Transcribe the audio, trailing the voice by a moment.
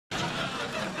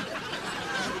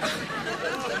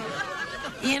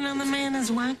You know, the man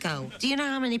is wacko. Do you know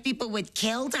how many people would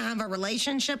kill to have a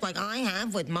relationship like I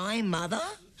have with my mother?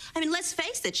 I mean, let's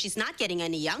face it, she's not getting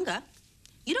any younger.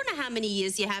 You don't know how many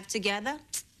years you have together.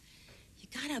 You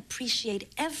gotta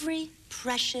appreciate every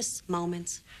precious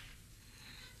moment.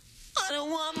 I don't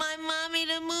want my mommy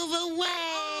to move away.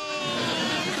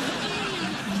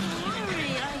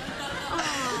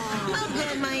 I'm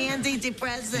good, my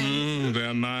antidepressant.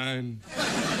 They're mine.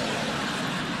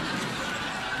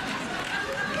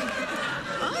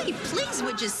 Oh, please,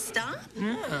 would you stop?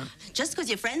 Yeah. Just because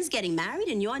your friend's getting married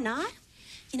and you're not?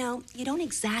 You know, you don't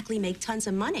exactly make tons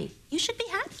of money. You should be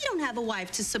happy you don't have a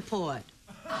wife to support.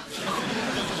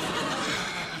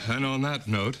 And on that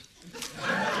note...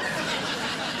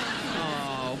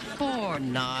 Oh, poor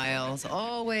Niles.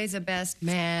 Always a best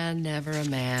man, never a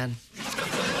man.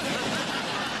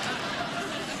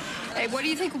 Hey, what do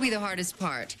you think will be the hardest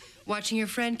part? Watching your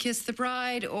friend kiss the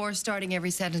bride or starting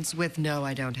every sentence with, "No,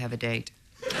 I don't have a date"?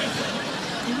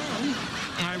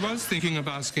 I was thinking of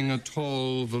asking a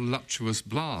tall, voluptuous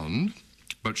blonde,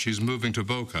 but she's moving to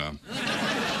Boca.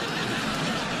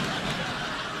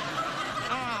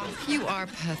 Oh, you are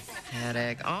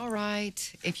pathetic. All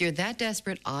right. If you're that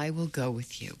desperate, I will go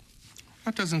with you.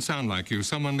 That doesn't sound like you.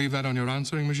 Someone leave that on your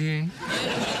answering machine?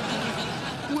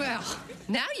 Well,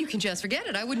 now you can just forget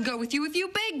it. I wouldn't go with you if you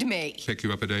begged me. Pick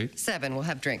you up a date? 7, we'll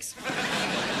have drinks.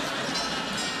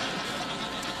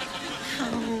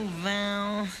 Oh,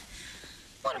 Val.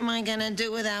 What am I gonna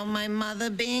do without my mother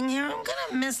being here? I'm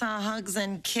gonna miss her hugs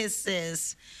and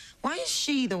kisses. Why is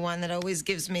she the one that always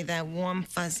gives me that warm,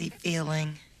 fuzzy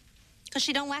feeling? Because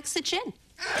she don't wax the chin.